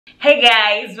Hey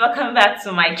guys, welcome back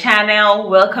to my channel.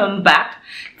 Welcome back.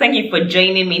 Thank you for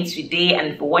joining me today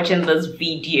and for watching this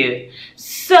video.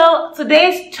 So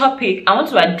today's topic, I want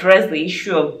to address the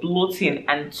issue of bloating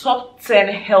and top 10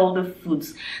 healthy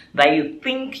foods that you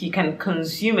think you can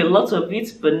consume a lot of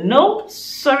it, but no,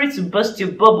 sorry to burst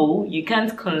your bubble, you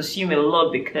can't consume a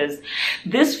lot because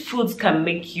these foods can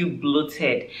make you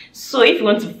bloated. So if you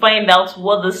want to find out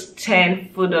what these 10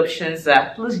 food options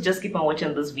are, please just keep on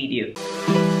watching this video.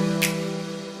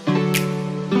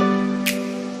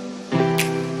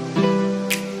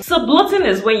 So bloating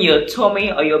is when your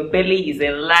tummy or your belly is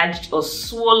enlarged or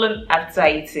swollen after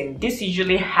eating. This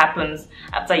usually happens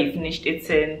after you finished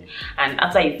eating and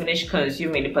after you finish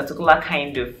consuming a particular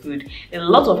kind of food. A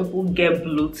lot of people get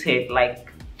bloated,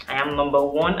 like I am number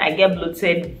one. I get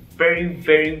bloated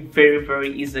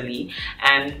very easily,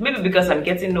 and maybe because I'm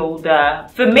getting older.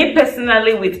 For me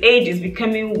personally, with age it's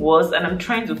becoming worse, and I'm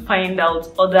trying to find out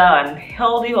other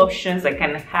unhealthy options I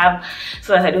can have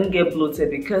so that I don't get bloated,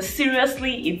 because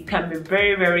seriously it can be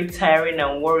very tiring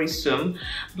and worrisome.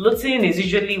 Bloating is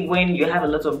usually when you have a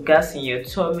lot of gas in your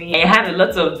tummy and you have a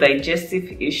lot of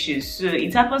digestive issues. So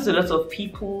it happens to a lot of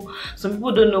people. Some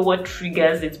people don't know what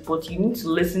triggers it, but you need to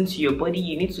listen to your body.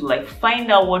 You need to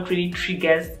find out what really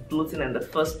triggers bloating in the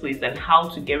first place and how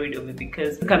to get rid of it,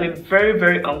 because it can be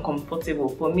very uncomfortable.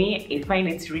 For me, I find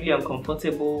it really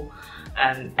uncomfortable,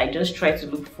 and I just try to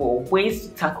look for ways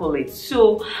to tackle it.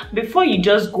 So before you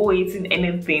just go eating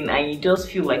anything and you just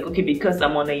feel like, okay, because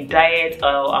I'm on a diet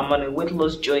or I'm on a weight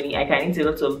loss journey, I can eat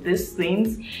a lot of these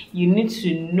things, you need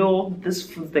to know these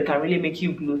foods that can really make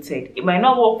you bloated. It might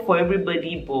not work for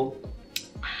everybody, but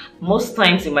most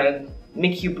times it might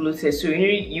make you bloated, so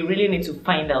you really need to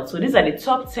find out. So these are the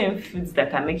top 10 foods that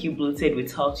can make you bloated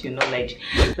without your knowledge.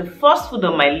 The first food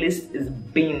on my list is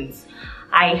beans.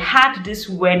 I had this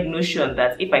weird notion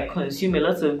that if I consume a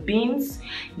lot of beans,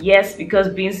 yes, because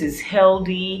beans is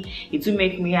healthy, it will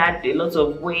make me add a lot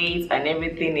of weight and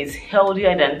everything is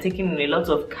healthier than taking a lot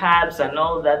of carbs and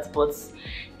all that, but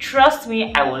trust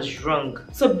me, I was wrong.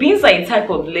 So beans are a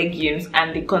type of legumes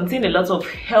and they contain a lot of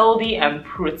healthy and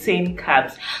protein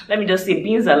carbs. Let me just say,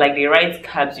 beans are like the right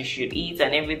carbs you should eat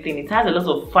and everything. It has a lot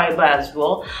of fiber as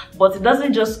well, but it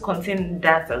doesn't just contain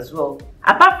that as well.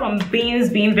 Apart from beans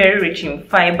being very rich in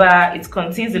fiber, it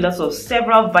contains a lot of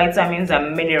several vitamins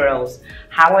and minerals.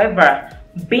 However,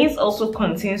 beans also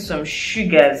contain some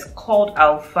sugars called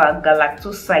alpha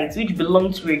galactosides, which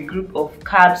belong to a group of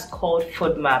carbs called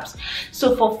FODMAPs.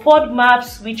 So for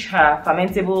FODMAPs, which are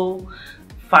fermentable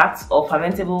fats or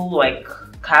fermentable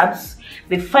carbs,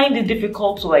 they find it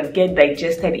difficult to get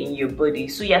digested in your body.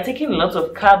 So you're taking a lot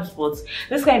of carbs, but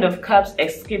this kind of carbs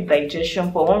escape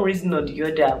digestion for one reason or the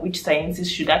other, which scientists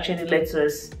should actually let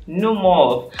us know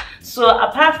more of. So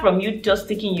apart from you just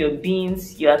taking your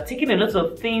beans, you are taking a lot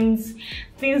of things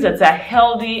that are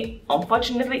healthy.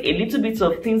 Unfortunately, a little bit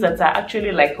of things that are actually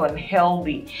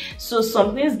unhealthy. So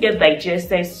some things get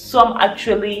digested, some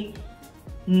actually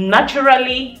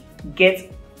naturally get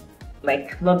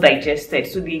not digested,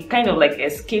 so they kind of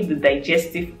escape the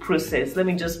digestive process. Let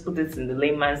me just put it in the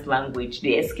layman's language.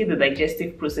 They escape the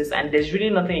digestive process and there's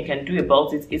really nothing you can do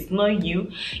about it. It's not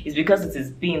you, it's because it is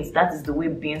beans. That is the way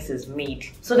beans is made.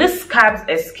 So these carbs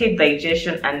escape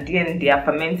digestion and then they are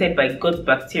fermented by gut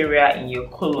bacteria in your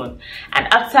colon, and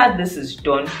after this is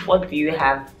done, what do you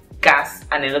have? Gas,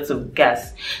 and a lot of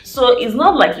gas. So it's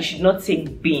not like you should not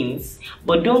take beans,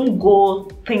 but don't go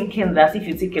thinking that if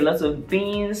you take a lot of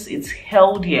beans it's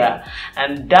healthier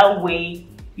and that way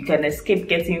you can escape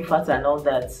getting fat and all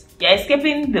that. You're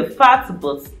escaping the fat,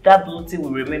 but that bloating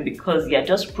will remain because you're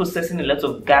just processing a lot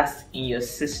of gas in your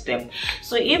system.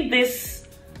 So if this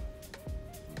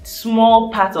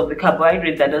small part of the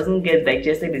carbohydrate that doesn't get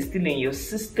digested is still in your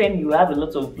system, you have a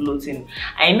lot of bloating.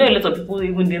 I know a lot of people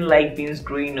even didn't like beans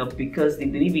growing up because they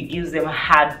believe it gives them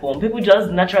heartburn. People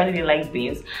just naturally didn't like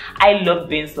beans. I love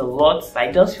beans a lot.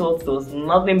 I just felt there was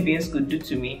nothing beans could do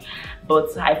to me.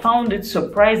 But I found it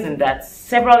surprising that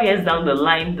several years down the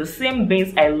line, the same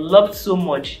beans I loved so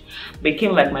much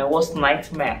became my worst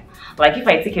nightmare. If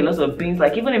I take a lot of beans,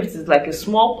 even if it's a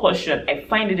small portion, I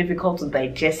find it difficult to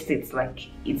digest it.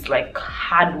 It's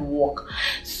hard work.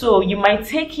 So you might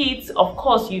take it, of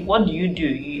course, what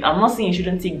do? I'm not saying you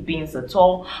shouldn't take beans at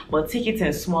all, but take it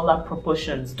in smaller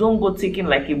proportions. Don't go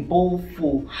taking a bowl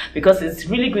full, because it's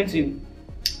really going to,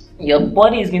 your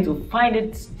body is going to find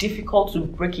it difficult to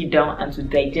break it down and to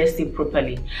digest it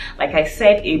properly. Like I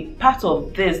said, a part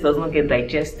of this does not get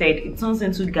digested, it turns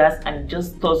into gas and it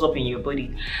just stores up in your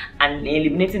body, and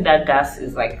eliminating that gas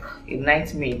is a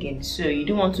nightmare again. So you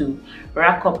don't want to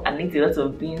rack up and eat a lot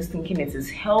of beans thinking it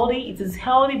is healthy. It is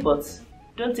healthy, but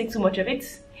don't take too much of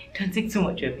it. Don't take too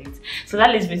much of it. So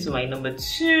that leads me to my number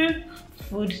 2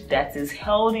 food that is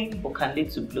healthy but can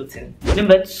lead to bloating.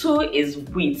 Number 2 is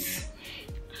wheat.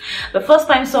 The first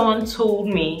time someone told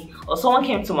me, or someone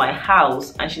came to my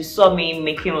house and she saw me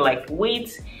making like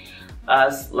wheat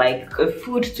as like a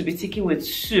food to be taken with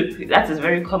soup. That is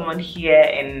very common here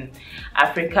in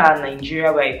Africa and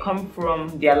Nigeria, where I come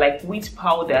from. They are like wheat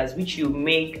powders which you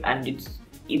make and eat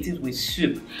it with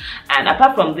soup. And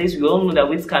apart from this, we all know that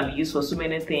wheat can be used for so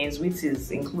many things. Wheat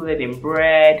is included in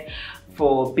bread,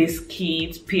 for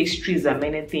biscuits, pastries, and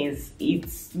many things.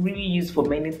 It's really used for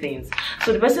many things.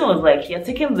 So the person was like, you're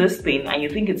taking this thing and you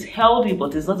think it's healthy,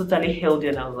 but it's not totally healthy.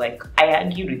 And I was like, I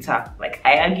argued with her.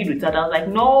 I was like,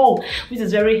 no, wheat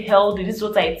is very healthy. This is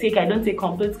what I take. I don't take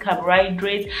complete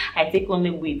carbohydrates. I take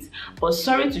only wheat. But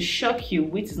sorry to shock you,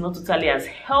 wheat is not totally as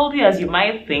healthy as you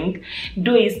might think,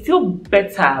 though it's still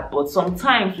better. But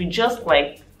sometimes we just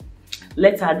like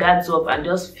let our guards up and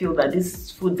just feel that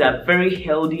these foods are very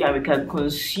healthy and we can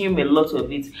consume a lot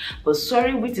of it. But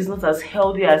sorry, wheat is not as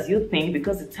healthy as you think,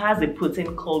 because it has a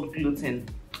protein called gluten.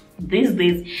 These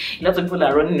days, a lot of people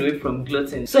are running away from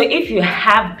gluten. So if you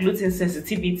have gluten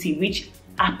sensitivity, which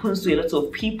happens to a lot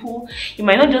of people, you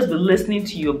might not just be listening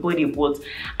to your body, but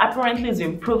apparently it's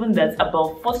been proven that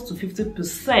about 40 to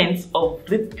 50% of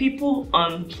the people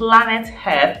on planet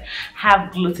Earth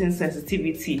have gluten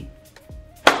sensitivity.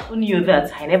 Who knew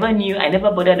that? I never knew. I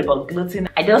never bothered about gluten.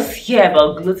 I just hear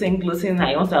about gluten.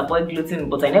 I want to avoid gluten,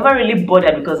 but I never really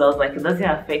bothered because I was like, it doesn't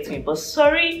affect me. But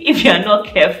sorry, if you're not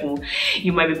careful,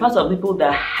 you might be part of people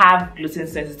that have gluten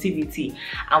sensitivity.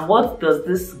 And what does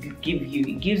this give you?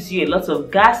 It gives you a lot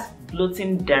of gas,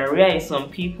 bloating, diarrhea in some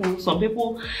people. Some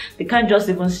people, they can't just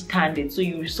even stand it. So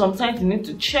you sometimes need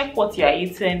to check what you're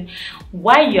eating.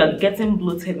 Why you're getting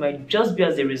bloated might just be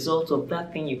as a result of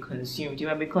that thing you consumed. You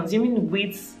might be consuming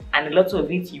wheat, and a lot of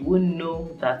it you won't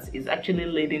know that is actually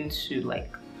leading to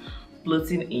like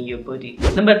bloating in your body.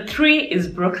 Number 3 is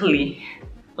broccoli.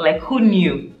 Like, who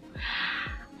knew?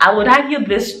 I would argue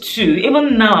this too.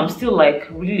 Even now, I'm still like,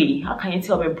 really, how can you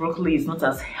tell me broccoli is not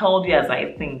as healthy as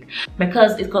I think?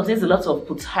 Because it contains a lot of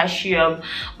potassium,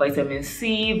 vitamin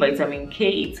C, vitamin K.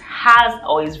 It has,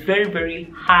 or is very, very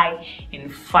high in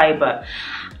fiber.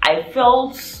 I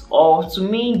felt, or to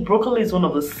me, broccoli is one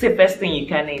of the safest things you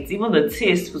can eat. Even the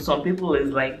taste for some people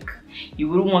is like, you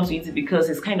wouldn't want to eat it because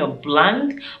it's kind of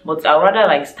bland, but I'd rather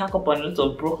like stack up on a lot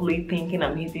of broccoli thinking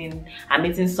I'm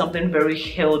eating something very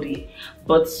healthy.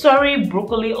 But sorry,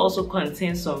 broccoli also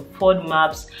contains some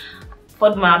FODMAPs.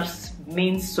 FODMAPs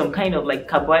means some kind of like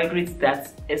carbohydrates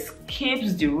that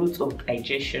escapes the route of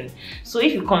digestion. So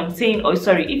if you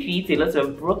eat a lot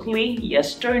of broccoli, you're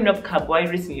stirring up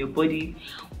carbohydrates in your body,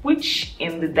 which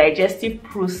in the digestive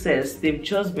process, they've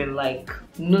just been like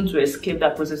known to escape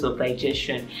that process of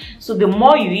digestion. So the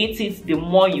more you eat it, the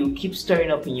more you keep stirring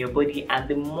up in your body and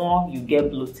the more you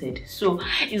get bloated. So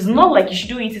it's not like you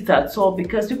shouldn't eat it at all,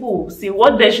 because people will say,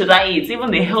 what then should I eat?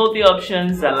 Even the healthy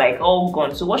options are like all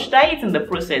gone. So what should I eat in the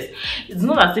process? It's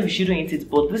not as if you shouldn't eat it,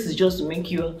 but this is just to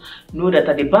make you know that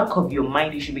at the back of your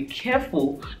mind, you should be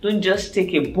careful. Don't just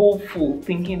take a bowl full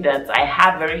thinking that I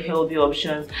have very healthy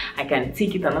options, I can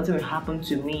take it and nothing will happen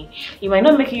to me. It might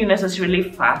not make you necessarily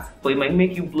fat, but it might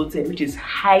make you bloated, which is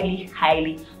highly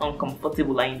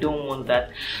uncomfortable, and you don't want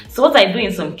that. So what I do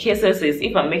in some cases is,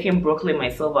 if I'm making broccoli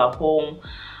myself at home,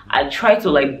 I try to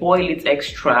like boil it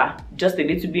extra, just a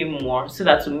little bit more, so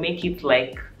that to make it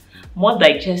like more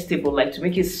digestible, like to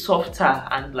make it softer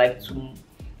and like to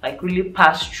like really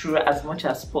pass through as much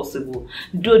as possible.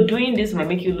 Though doing this might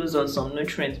make you lose on some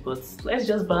nutrients, but let's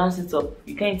just balance it up.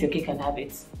 You can eat your cake and have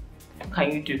it. What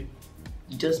can you do?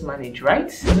 You just manage,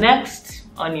 right? Next,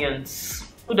 onions.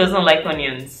 Who doesn't like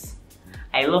onions?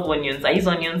 I love onions. I use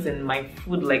onions in my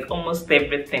food, like almost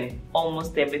everything.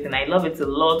 I love it a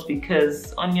lot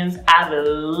because onions have a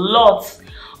lot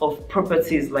of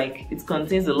properties. Like, it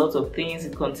contains a lot of things.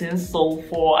 It contains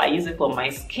sulfur. I use it for my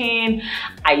skin,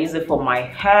 I use it for my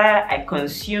hair, I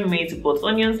consume it. But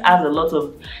onions has a lot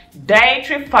of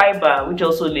dietary fiber, which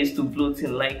also leads to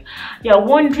bloating. Like, you're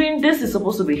wondering, this is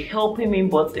supposed to be helping me,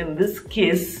 but in this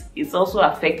case it's also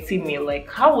affecting me. Like,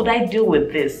 how would I deal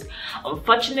with this?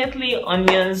 Unfortunately,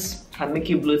 onions can make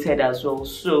you bloated as well.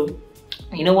 So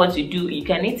you know what to do. You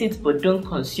can eat it, but don't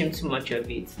consume too much of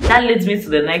it. That leads me to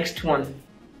the next one.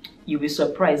 You'll be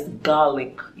surprised.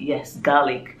 Garlic. Yes,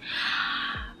 garlic.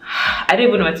 I don't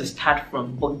even know where to start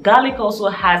from, but garlic also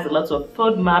has a lot of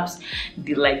FODMAPs,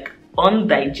 the like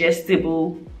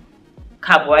undigestible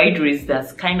carbohydrates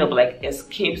that kind of like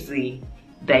escapes the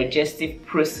digestive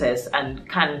process and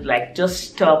can like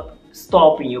just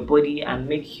stop in your body and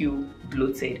make you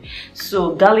bloated.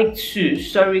 So garlic too,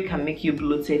 sorry, can make you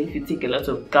bloated if you take a lot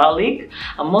of garlic.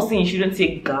 I'm not saying you shouldn't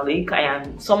take garlic. I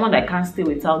am someone that can't stay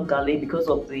without garlic because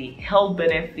of the health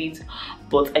benefits,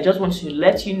 but I just want to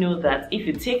let you know that if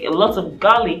you take a lot of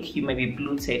garlic, you might be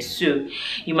bloated. So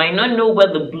you might not know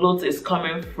where the bloat is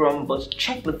coming from, but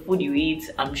check the food you eat.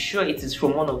 I'm sure it is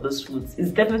from one of those foods.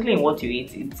 It's definitely in what you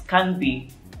eat. It can't be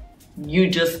you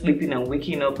just sleeping and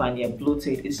waking up and you're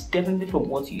bloated. It's definitely from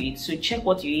what you eat. So check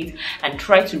what you eat and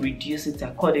try to reduce it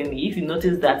accordingly. If you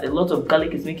notice that a lot of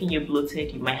garlic is making you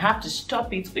bloated, you might have to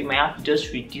stop it, or you might have to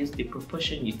just reduce the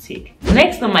proportion you take.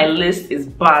 Next on my list is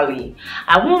barley.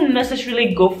 I won't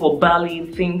necessarily go for barley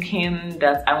thinking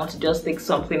that I want to just take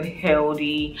something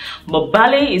healthy, but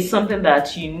barley is something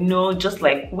that, you know, just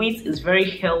like wheat, is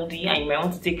very healthy, and you might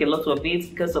want to take a lot of it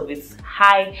because of its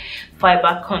high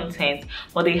fiber content.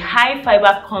 But the high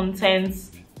fiber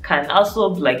contents can also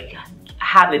like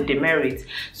have a demerit.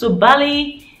 So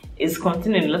barley is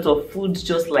containing a lot of foods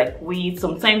just like wheat.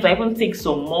 Sometimes I even take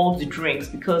some malt drinks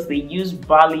because they use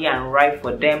barley and rye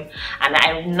for them, and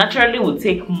I naturally would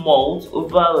take malt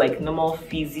over like normal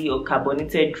fizzy or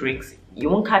carbonated drinks. You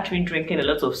won't catch me drinking a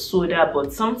lot of soda,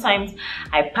 but sometimes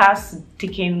I pass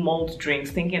taking malt drinks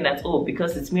thinking that, oh,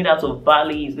 because it's made out of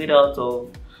barley, it's made out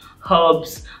of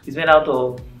herbs, it's made out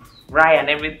of rye and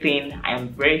everything, I am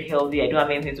very healthy, I don't have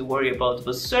anything to worry about.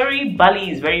 But sorry,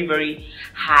 barley is very, very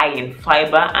high in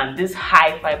fiber, and this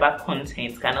high fiber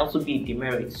content can also be a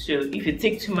demerit. So if you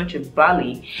take too much of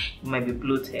barley, you might be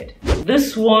bloated.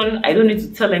 This one, I don't need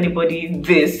to tell anybody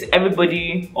this.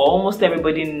 Everybody, or almost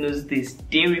everybody, knows this: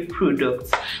 dairy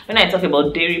products. When I talk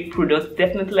about dairy products,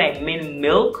 definitely I mean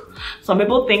milk. Some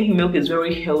people think milk is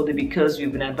very healthy because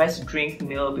we've been advised to drink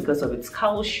milk because of its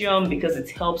calcium, because it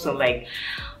helps on like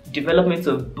development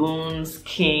of bones,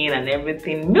 skin, and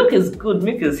everything. Milk is good,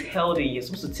 milk is healthy. You're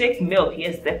supposed to take milk,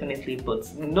 yes, definitely,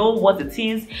 but know what it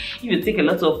is. If you take a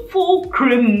lot of full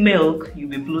cream milk,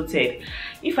 you'll be bloated.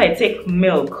 If I take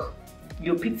milk,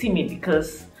 you'll pity me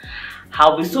because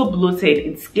I'll be so bloated,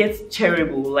 it gets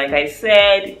terrible. Like I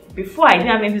said before, I didn't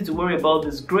have anything to worry about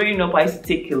this. Growing up, I used to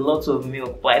take a lot of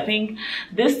milk, but I think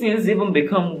these things even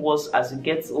become worse as you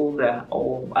get older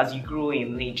or as you grow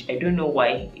in age. I don't know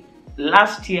why.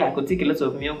 Last year I could take a lot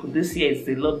of milk, this year it's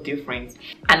a lot different.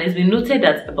 And it's been noted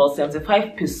that about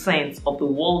 75% of the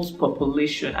world's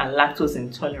population are lactose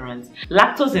intolerant.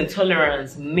 Lactose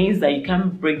intolerance means that you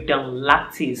can't break down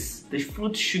lactase, the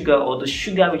fruit sugar or the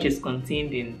sugar which is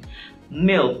contained in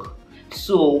milk.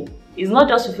 So it's not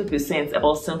just 50%,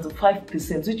 about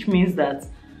 75%, which means that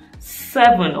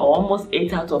 7 or almost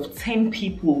 8 out of 10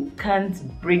 people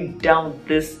can't break down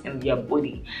this in their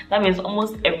body. That means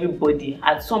almost everybody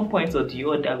at some point or the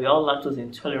other, we're all lactose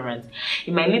intolerant.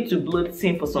 It might lead to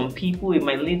bloating for some people, it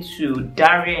might lead to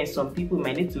diarrhea in some people, it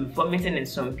might lead to vomiting in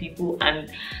some people,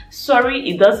 and sorry,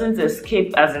 it doesn't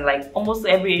escape, as in like almost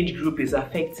every age group is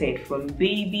affected, from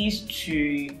babies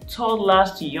to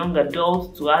toddlers to young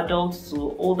adults to adults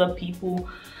to older people.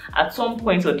 At some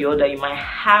point or the other, you might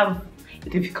have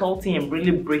difficulty in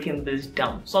really breaking this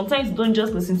down. Sometimes don't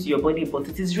just listen to your body, but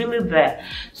it is really there.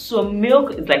 So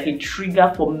milk is like a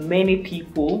trigger for many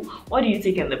people. What do you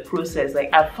take in the process?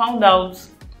 Like I found out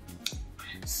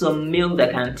some milk that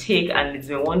I can take, and it's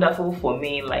been wonderful for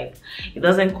me. Like it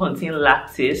doesn't contain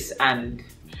lactase, and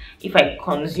if I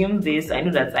consume this, I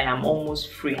know that I am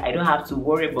almost free. I don't have to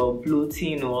worry about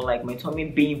bloating or like my tummy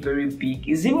being very big.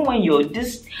 It's even when you're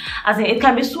this, as in, it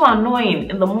can be so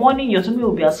annoying. In the morning, your tummy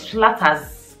will be as flat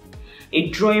as a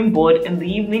drawing board. In the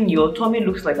evening, your tummy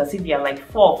looks like as if you're like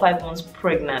 4 or 5 months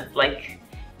pregnant. Like,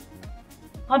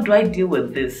 how do I deal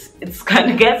with this? It kind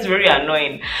of gets very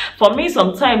annoying. For me,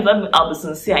 sometimes, I'll be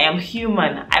sincere, I am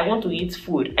human. I want to eat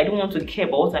food. I don't want to care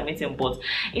about what I'm eating, but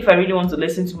if I really want to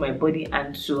listen to my body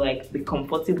and to like be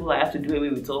comfortable, I have to do away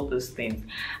with all those things.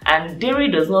 And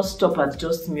dairy does not stop at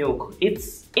just milk.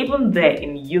 It's even there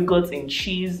in yogurt, in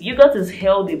cheese. Yogurt is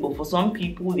healthy, but for some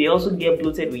people, they also get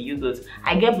bloated with yogurt.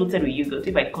 I get bloated with yogurt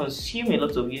if I consume a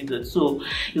lot of yogurt. So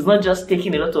it's not just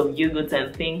taking a lot of yogurt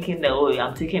and thinking that, oh,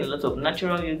 I'm taking a lot of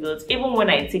natural yogurt. Even when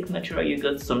I take natural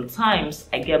yogurt, sometimes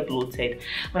I get bloated.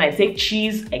 When I take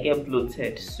cheese, I get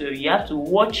bloated. So you have to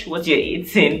watch what you're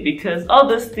eating, because all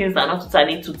those things are not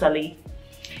totally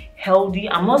healthy.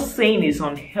 I'm not saying it's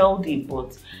unhealthy,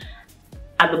 but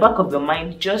at the back of your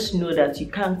mind, just know that you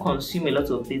can't consume a lot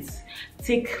of this.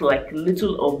 Take like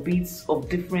little of bits of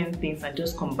different things and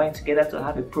just combine together to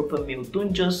have a proper meal.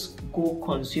 Don't just go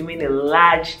consuming a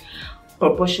large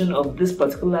proportion of this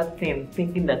particular thing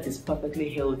thinking that it's perfectly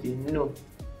healthy. No.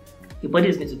 Your body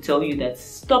is going to tell you that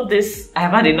stop this, I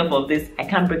have had enough of this, I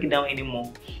can't break it down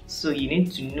anymore. So you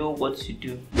need to know what to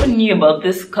do. Who knew about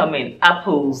this coming?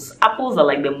 Apples. Apples are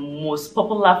like the most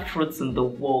popular fruits in the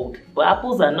world, but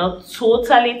apples are not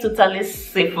totally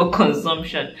safe for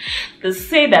consumption. They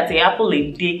say that an apple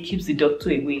a day keeps the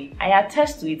doctor away. I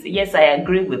attest to it. Yes, I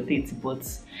agree with it, but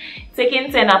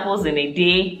taking 10 apples in a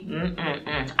day,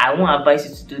 I won't advise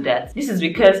you to do that. This is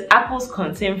because apples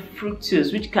contain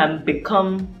fructose, which can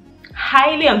become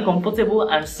highly uncomfortable,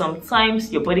 and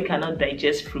sometimes your body cannot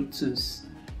digest fructose.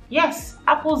 Yes,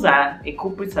 apples are a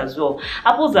culprit as well.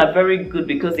 Apples are very good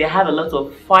because they have a lot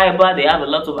of fiber, they have a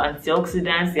lot of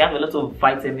antioxidants, they have a lot of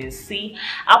vitamin C.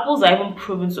 Apples are even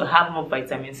proven to have more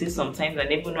vitamin C sometimes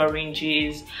than even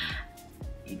oranges.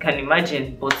 You can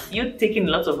imagine, but you taking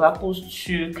a lot of apples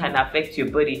too can affect your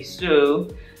body. So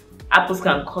apples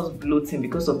can cause bloating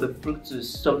because of the fructose.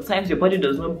 Sometimes your body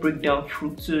does not break down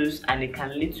fructose and it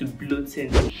can lead to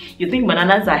bloating. You think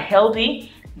bananas are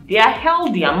healthy? They are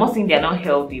healthy. I'm not saying they are not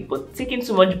healthy, but taking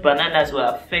too much bananas will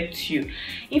affect you.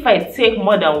 If I take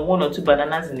more than 1 or 2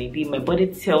 bananas in a day, my body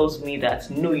tells me that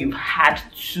no, you've had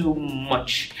too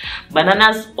much.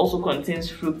 Bananas also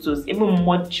contains fructose, even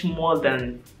much more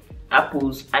than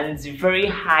apples, and it's very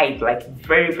high, like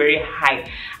very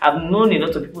high. I've known a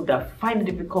lot of people that find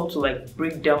it difficult to like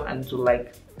break down and to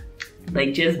like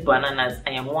digest bananas.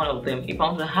 I am one of them. If I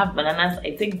want to have bananas,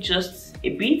 I take just a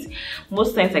bit.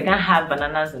 Most times I can't have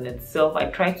bananas in itself. I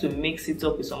try to mix it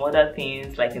up with some other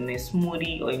things, like in a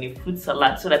smoothie or in a fruit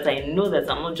salad, so that I know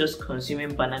that I'm not just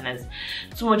consuming bananas.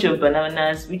 Too much of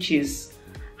bananas, which is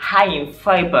high in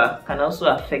fiber, can also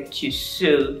affect you.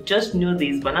 So just know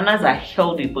this: bananas are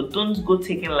healthy, but don't go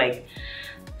taking like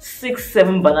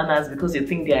 6-7 bananas because you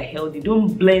think they are healthy.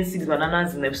 Don't blend 6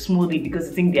 bananas in a smoothie because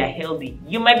you think they are healthy.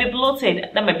 You might be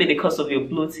bloated. That might be the cause of your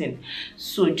bloating.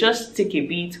 So just take a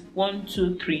bit. 1,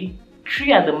 2, 3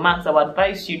 at the max. I would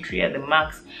advise you 3 at the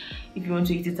max. If you want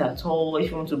to eat it at all, if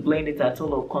you want to blend it at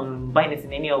all, or combine it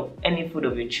in any food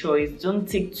of your choice, don't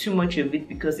take too much of it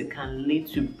because it can lead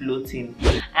to bloating.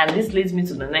 And this leads me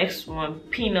to the next one: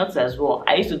 peanuts as well.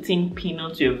 I used to think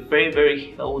peanuts were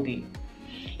very healthy.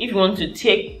 If you want to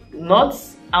take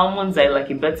nuts, almonds are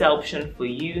like a better option for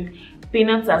you.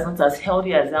 Peanuts are not as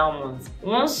healthy as almonds.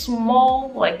 One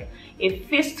small, like a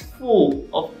fistful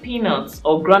of peanuts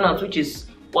or groundnuts, which is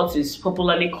what is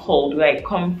popularly called where I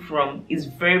come from, is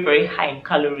very high in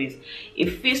calories. A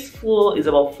fistful is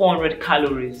about 400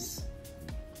 calories.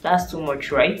 That's too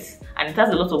much, right? And it has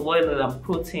a lot of oil and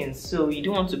protein, so you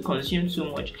don't want to consume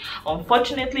too much.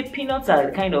 Unfortunately, peanuts are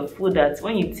the kind of food that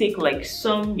when you take like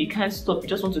some, you can't stop. You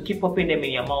just want to keep popping them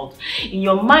in your mouth. In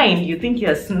your mind, you think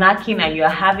you're snacking and you're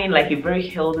having like a very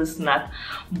healthy snack,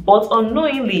 but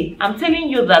unknowingly, I'm telling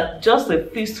you that just a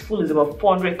fistful is about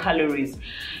 400 calories.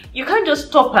 You can't just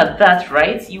stop at that,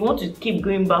 right? You want to keep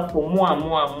going back for more and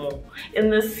more. In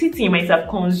the city, you might have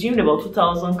consumed about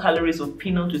 2,000 calories of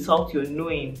peanuts without your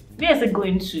knowing. Where is it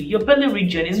going to? Your belly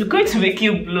region is going to make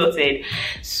you bloated.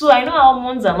 So I know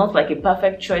almonds are not like a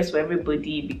perfect choice for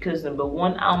everybody because number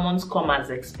one, almonds come as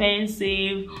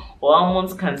expensive, or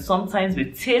almonds can sometimes be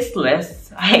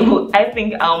tasteless. I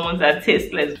think almonds are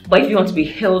tasteless. But if you want to be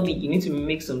healthy, you need to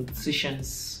make some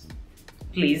decisions.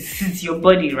 Please, it's your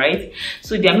body, right?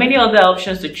 So there are many other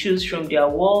options to choose from. There are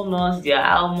walnuts, there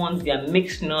are almonds, there are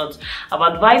mixed nuts.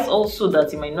 I've advised also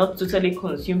that you might not totally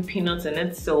consume peanuts in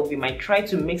itself. You might try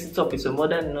to mix it up with some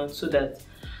other nuts so that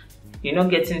you're not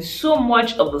getting so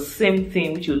much of the same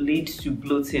thing, which will lead to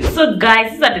bloating. So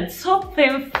guys, these are the top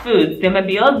 10 foods. There may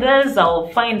be others. I'll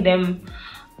find them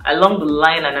along the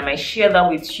line and I might share that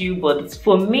with you, but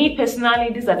for me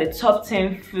personally, these are the top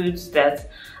 10 foods that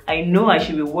I know I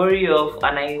should be wary of,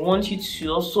 and I want you to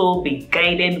also be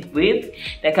guided with,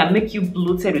 that can make you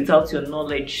bloated without your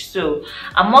knowledge. So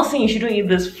I'm not saying you shouldn't eat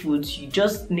these foods, you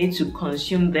just need to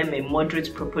consume them in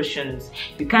moderate proportions.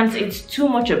 You can't eat too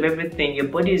much of everything. Your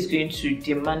body is going to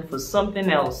demand for something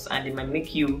else and it might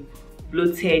make you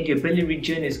bloated. Your belly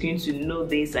region is going to know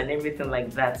this and everything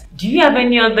like that. Do you have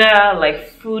any other like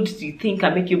foods you think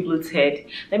can make you bloated?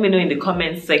 Let me know in the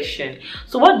comment section.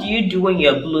 So what do you do when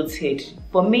you're bloated?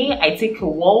 For me, I take a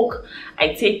walk.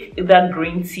 I take either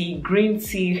green tea. Green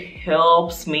tea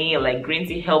helps me, like green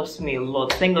tea helps me a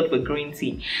lot. Thank God for green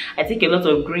tea. I take a lot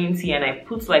of green tea and I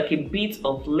put like a bit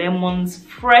of lemons,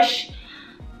 fresh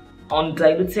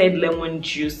undiluted lemon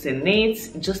juice in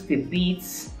it, just a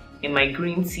bit. in my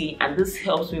green tea, and this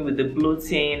helps me with the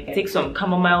bloating. I take some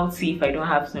chamomile tea if I don't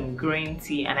have some green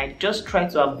tea, and I just try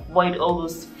to avoid all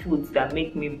those foods that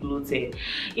make me bloated.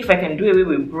 If I can do away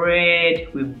with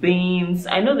bread, with beans,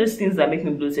 I know these things that make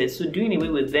me bloated, so doing away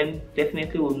with them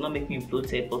definitely will not make me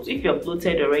bloated. But if you're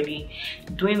bloated already,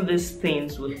 doing these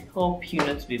things will help you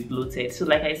not to be bloated. So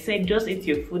like I said, just eat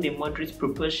your food in moderate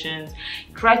proportions.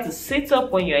 Try to sit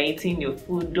up when you're eating your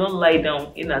food. Don't lie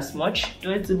down in as much.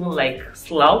 Don't even like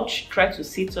slouch. Try to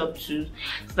sit up too,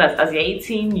 so that as you're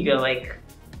eating, you're like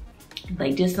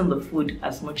digesting the food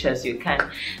as much as you can.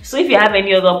 So if you have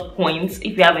any other points,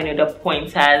 if you have any other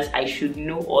pointers I should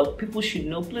know or people should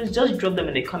know, please just drop them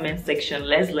in the comment section.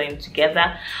 Let's learn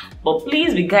together. But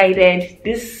please be guided.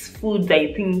 These foods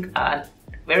I think are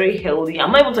very healthy.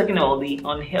 I'm not even talking about the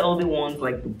unhealthy ones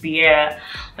like the beer,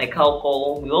 like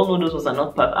alcohol. We all know those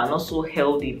ones are not so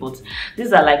healthy, but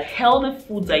these are like healthy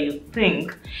foods that you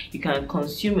think you can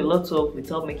consume a lot of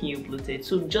without making you bloated.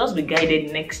 So just be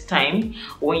guided next time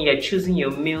when you're choosing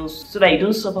your meals, so that you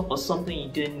don't suffer for something you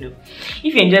don't know.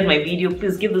 If you enjoyed my video,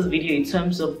 please give this video a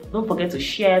thumbs up. Don't forget to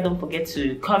share, don't forget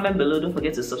to comment below, don't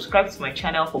forget to subscribe to my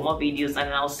channel for more videos,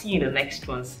 and I'll see you in the next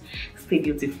ones. Stay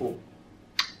beautiful.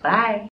 Bye.